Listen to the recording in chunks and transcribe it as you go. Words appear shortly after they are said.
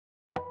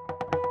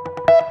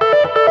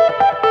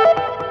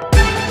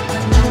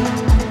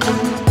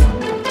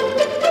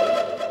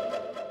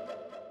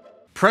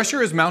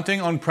Pressure is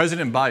mounting on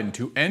President Biden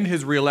to end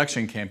his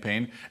re-election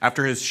campaign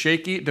after his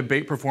shaky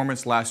debate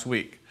performance last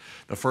week.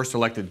 The first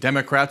elected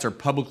Democrats are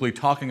publicly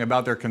talking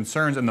about their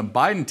concerns, and the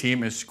Biden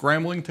team is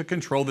scrambling to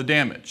control the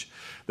damage.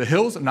 The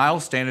Hill's Niall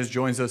Stanage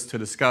joins us to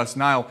discuss.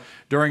 Niall,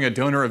 during a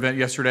donor event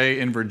yesterday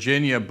in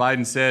Virginia,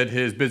 Biden said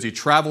his busy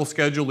travel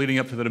schedule leading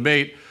up to the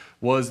debate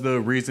was the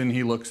reason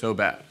he looked so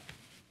bad.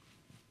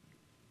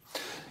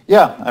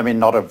 Yeah, I mean,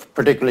 not a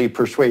particularly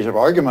persuasive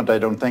argument, I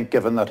don't think,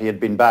 given that he had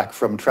been back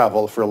from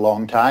travel for a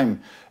long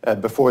time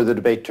before the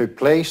debate took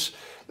place.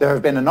 There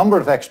have been a number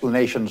of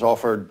explanations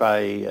offered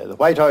by the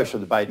White House or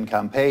the Biden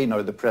campaign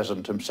or the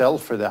president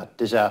himself for that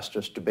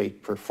disastrous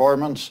debate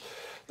performance.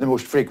 The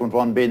most frequent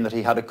one being that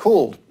he had a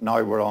cold.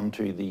 Now we're on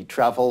to the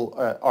travel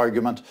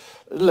argument.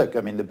 Look,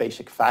 I mean, the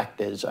basic fact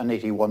is an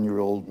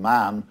 81-year-old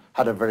man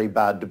had a very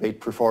bad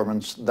debate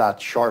performance that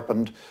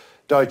sharpened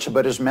doubts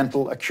about his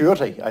mental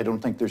acuity. I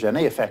don't think there's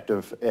any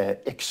effective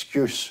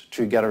excuse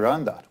to get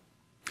around that.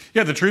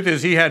 Yeah, the truth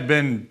is he had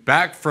been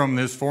back from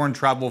his foreign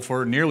travel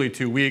for nearly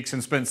 2 weeks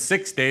and spent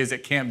 6 days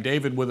at Camp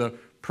David with a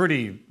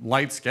pretty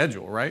light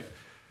schedule, right?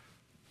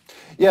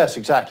 Yes,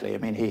 exactly. I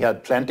mean, he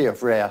had plenty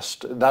of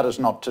rest. That is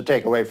not to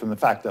take away from the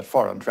fact that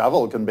foreign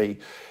travel can be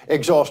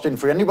exhausting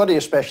for anybody,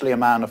 especially a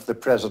man of the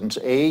president's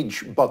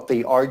age. But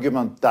the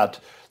argument that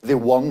the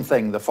one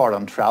thing, the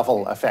foreign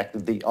travel,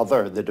 affected the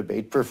other, the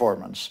debate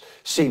performance,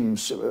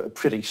 seems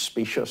pretty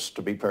specious,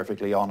 to be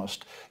perfectly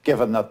honest,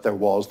 given that there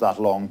was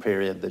that long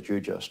period that you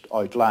just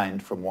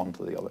outlined from one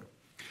to the other.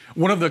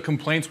 One of the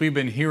complaints we've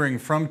been hearing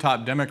from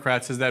top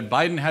Democrats is that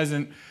Biden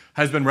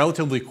has been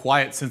relatively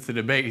quiet since the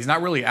debate. He's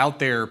not really out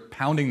there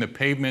pounding the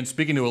pavement,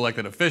 speaking to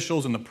elected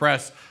officials and the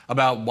press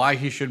about why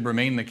he should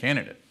remain the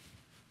candidate.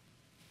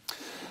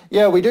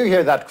 Yeah, we do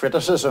hear that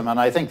criticism, and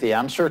I think the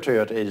answer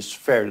to it is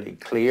fairly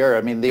clear.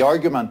 I mean, the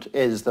argument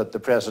is that the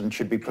president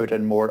should be put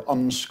in more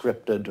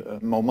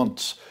unscripted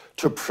moments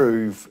to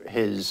prove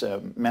his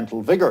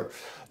mental vigor.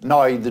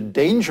 Now, the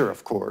danger,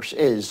 of course,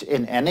 is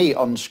in any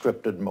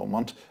unscripted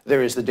moment,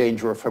 there is the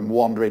danger of him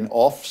wandering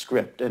off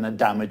script in a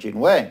damaging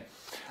way.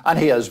 And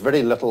he has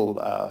very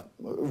little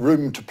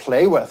room to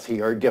play with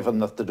here, given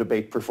that the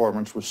debate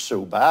performance was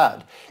so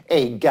bad.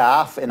 A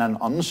gaffe in an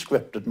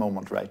unscripted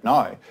moment right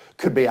now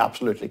could be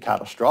absolutely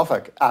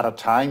catastrophic at a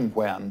time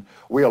when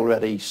we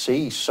already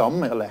see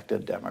some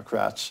elected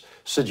Democrats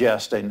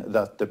suggesting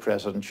that the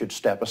president should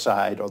step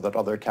aside or that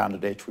other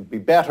candidates would be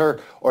better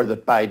or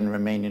that Biden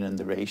remaining in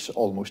the race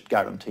almost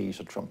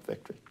guarantees a Trump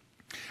victory.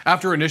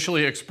 After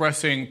initially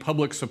expressing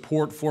public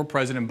support for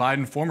President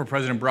Biden, former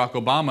President Barack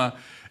Obama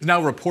is now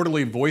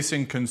reportedly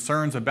voicing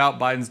concerns about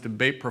Biden's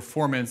debate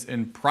performance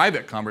in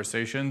private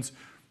conversations.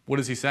 What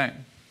is he saying?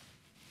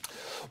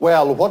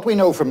 Well, what we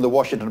know from the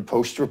Washington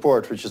Post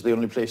report, which is the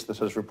only place that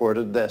has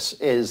reported this,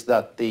 is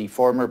that the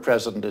former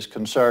president is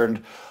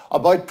concerned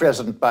about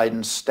President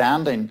Biden's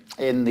standing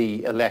in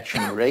the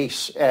election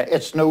race.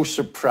 It's no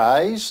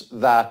surprise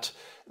that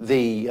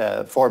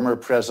the former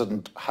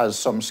president has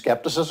some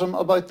skepticism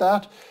about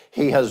that.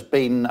 He has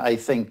been, I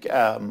think,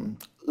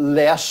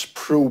 less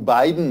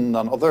pro-Biden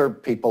than other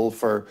people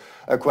for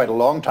quite a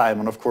long time,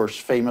 and of course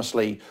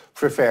famously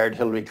preferred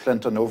Hillary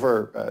Clinton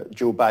over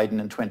Joe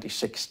Biden in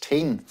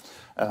 2016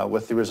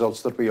 with the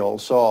results that we all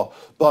saw.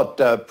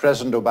 But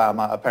President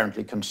Obama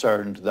apparently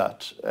concerned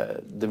that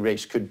the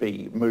race could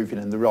be moving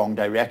in the wrong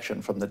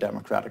direction from the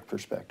Democratic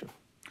perspective.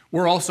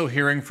 We're also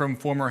hearing from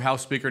former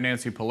House Speaker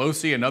Nancy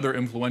Pelosi, another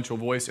influential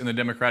voice in the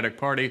Democratic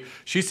Party.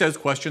 She says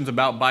questions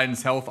about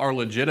Biden's health are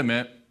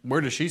legitimate. Where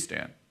does she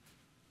stand?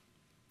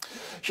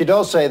 She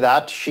does say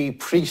that. She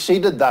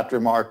preceded that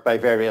remark by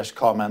various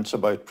comments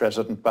about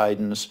President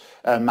Biden's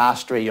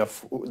mastery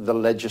of the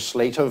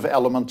legislative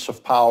elements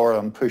of power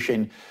and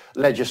pushing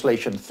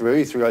legislation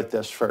throughout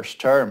this first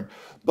term.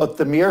 But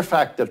the mere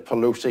fact that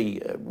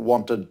Pelosi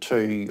wanted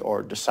to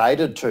or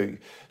decided to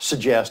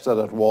suggest that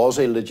it was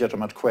a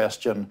legitimate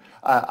question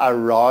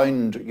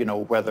around,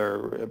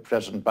 whether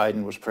President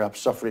Biden was perhaps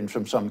suffering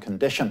from some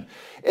condition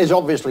is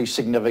obviously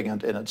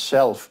significant in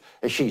itself.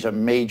 She's a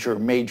major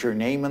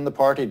name in the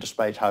party,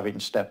 despite having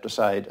stepped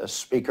aside as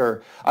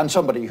Speaker, and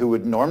somebody who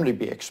would normally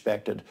be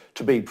expected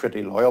to be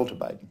pretty loyal to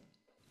Biden.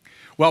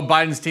 While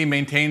Biden's team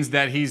maintains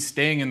that he's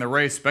staying in the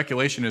race,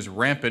 speculation is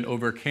rampant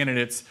over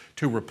candidates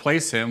to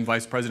replace him.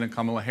 Vice President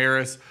Kamala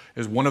Harris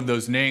is one of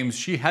those names.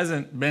 She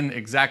hasn't been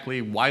exactly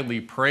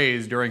widely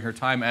praised during her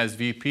time as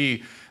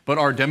VP, but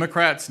are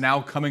Democrats now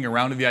coming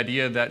around to the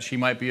idea that she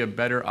might be a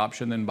better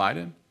option than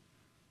Biden?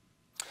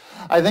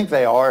 I think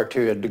they are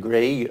to a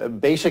degree,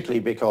 basically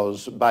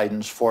because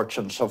Biden's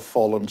fortunes have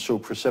fallen so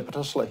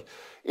precipitously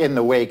in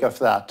the wake of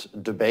that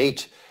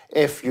debate.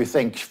 If you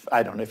think,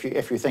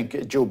 if you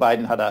think Joe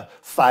Biden had a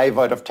 5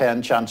 out of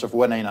 10 chance of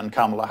winning and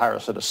Kamala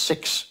Harris had a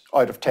 6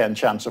 out of 10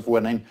 chance of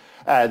winning,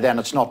 then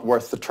it's not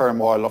worth the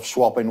turmoil of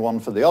swapping one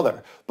for the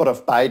other. But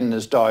if Biden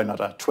is down at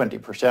a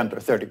 20% or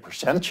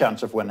 30%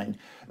 chance of winning,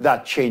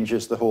 that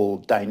changes the whole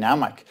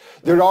dynamic.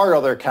 There are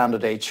other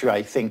candidates who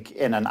I think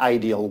in an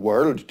ideal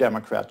world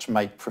Democrats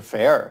might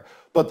prefer,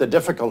 But the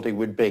difficulty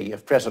would be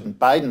if President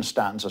Biden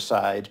stands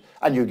aside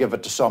and you give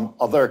it to some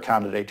other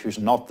candidate who's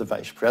not the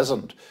vice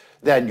president,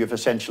 then you've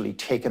essentially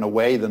taken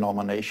away the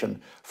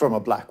nomination from a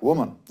black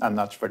woman. And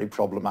that's very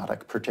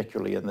problematic,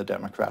 particularly in the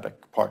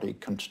Democratic Party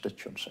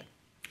constituency.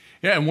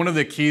 Yeah, and one of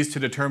the keys to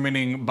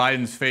determining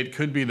Biden's fate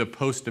could be the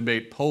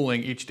post-debate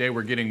polling. Each day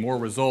we're getting more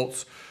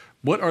results.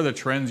 What are the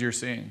trends you're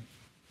seeing?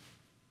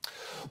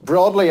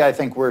 Broadly, I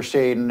think we're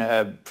seeing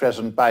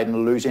President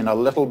Biden losing a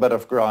little bit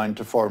of ground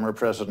to former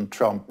President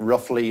Trump,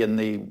 roughly in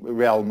the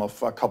realm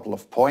of a couple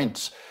of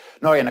points.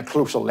 Now, in a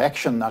close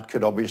election, that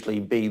could obviously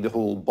be the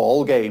whole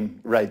ball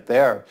game right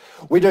there.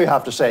 We do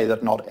have to say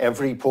that not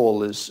every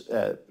poll is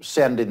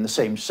sending the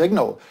same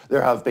signal.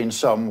 There have been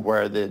some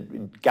where the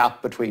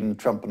gap between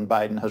Trump and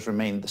Biden has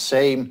remained the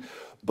same.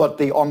 But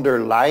the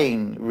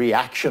underlying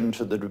reaction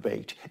to the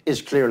debate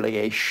is clearly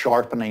a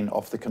sharpening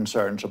of the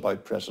concerns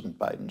about President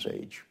Biden's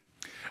age.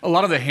 A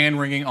lot of the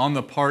hand-wringing on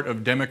the part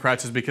of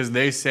Democrats is because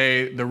they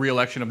say the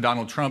re-election of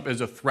Donald Trump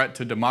is a threat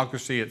to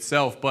democracy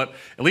itself. But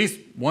at least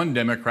one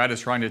Democrat is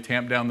trying to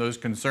tamp down those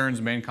concerns.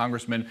 Maine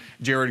Congressman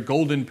Jared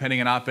Golden penning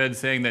an op-ed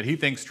saying that he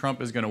thinks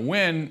Trump is going to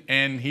win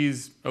and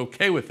he's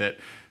okay with it.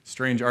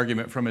 Strange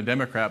argument from a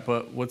Democrat,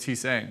 but what's he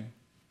saying?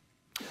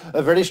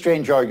 A very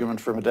strange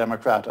argument from a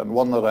Democrat, and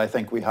one that I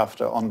think we have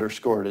to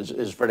underscore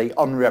is very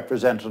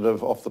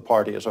unrepresentative of the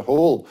party as a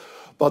whole.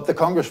 But the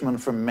congressman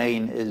from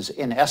Maine is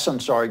in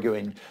essence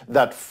arguing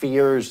that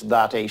fears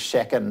that a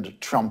second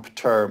Trump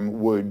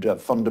term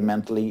would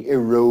fundamentally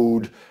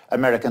erode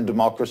American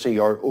democracy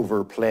are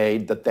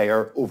overplayed, that they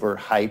are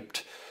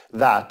overhyped,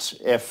 that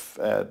if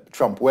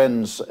Trump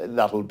wins,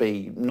 that'll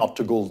be not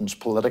to Golden's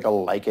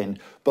political liking,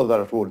 but that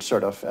it would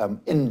sort of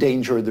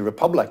endanger the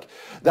republic.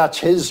 That's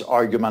his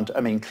argument.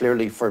 I mean,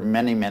 clearly for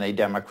many, many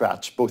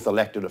Democrats, both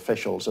elected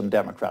officials and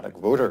Democratic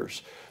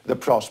voters, the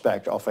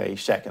prospect of a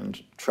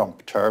second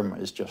Trump term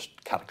is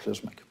just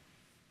cataclysmic.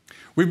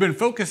 We've been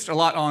focused a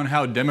lot on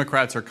how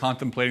Democrats are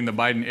contemplating the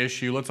Biden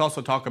issue. Let's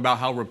also talk about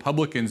how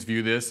Republicans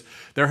view this.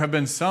 There have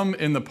been some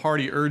in the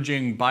party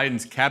urging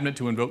Biden's cabinet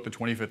to invoke the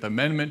 25th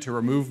Amendment to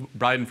remove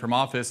Biden from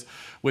office,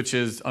 which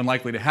is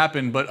unlikely to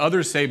happen. But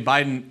others say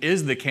Biden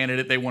is the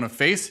candidate they want to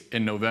face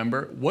in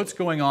November. What's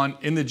going on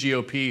in the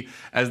GOP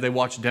as they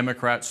watch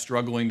Democrats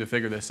struggling to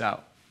figure this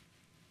out?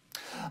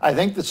 I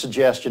think the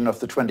suggestion of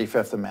the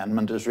 25th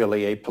Amendment is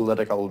really a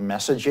political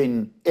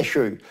messaging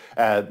issue.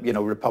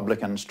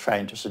 Republicans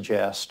trying to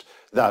suggest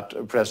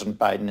that President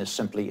Biden is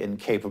simply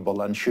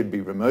incapable and should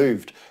be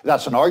removed.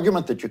 That's an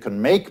argument that you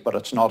can make, but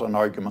it's not an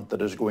argument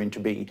that is going to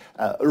be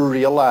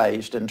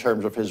realized in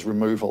terms of his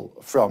removal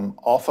from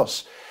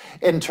office.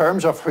 In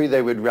terms of who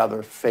they would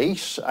rather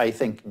face, I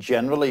think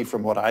generally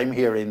from what I'm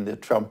hearing, the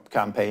Trump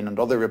campaign and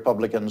other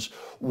Republicans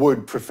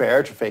would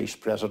prefer to face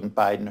President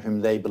Biden,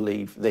 whom they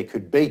believe they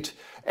could beat.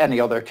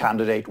 Any other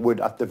candidate would,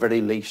 at the very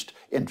least,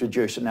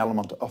 introduce an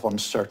element of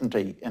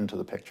uncertainty into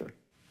the picture.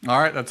 All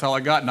right, that's all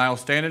I got. Niall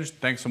Stanage,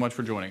 thanks so much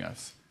for joining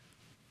us.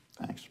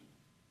 Thanks.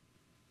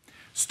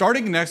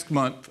 Starting next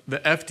month, the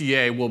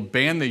FDA will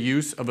ban the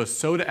use of a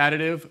soda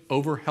additive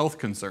over health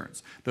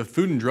concerns. The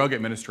Food and Drug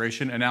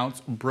Administration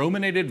announced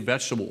brominated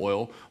vegetable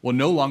oil will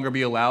no longer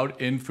be allowed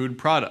in food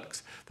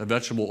products. The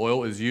vegetable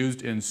oil is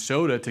used in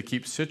soda to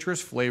keep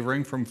citrus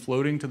flavoring from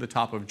floating to the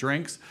top of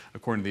drinks,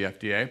 according to the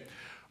FDA.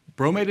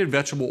 Bromated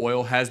vegetable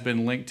oil has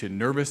been linked to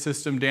nervous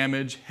system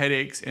damage,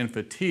 headaches, and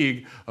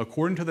fatigue,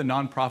 according to the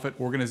nonprofit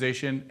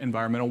organization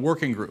Environmental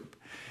Working Group.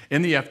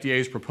 In the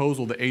FDA's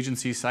proposal, the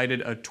agency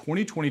cited a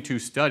 2022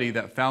 study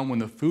that found when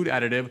the food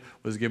additive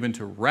was given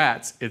to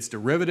rats, its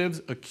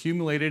derivatives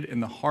accumulated in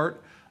the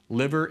heart,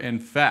 liver,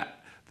 and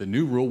fat. The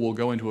new rule will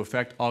go into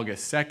effect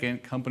August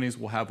 2nd. Companies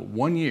will have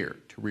 1 year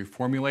to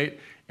reformulate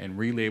and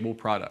relabel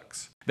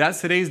products.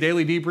 That's today's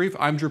Daily Debrief.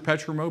 I'm Drew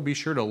Petrimoulx. Be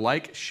sure to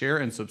like, share,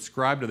 and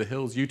subscribe to The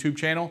Hill's YouTube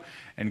channel,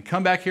 and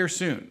come back here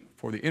soon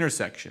for the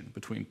intersection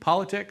between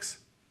politics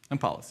and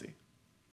policy.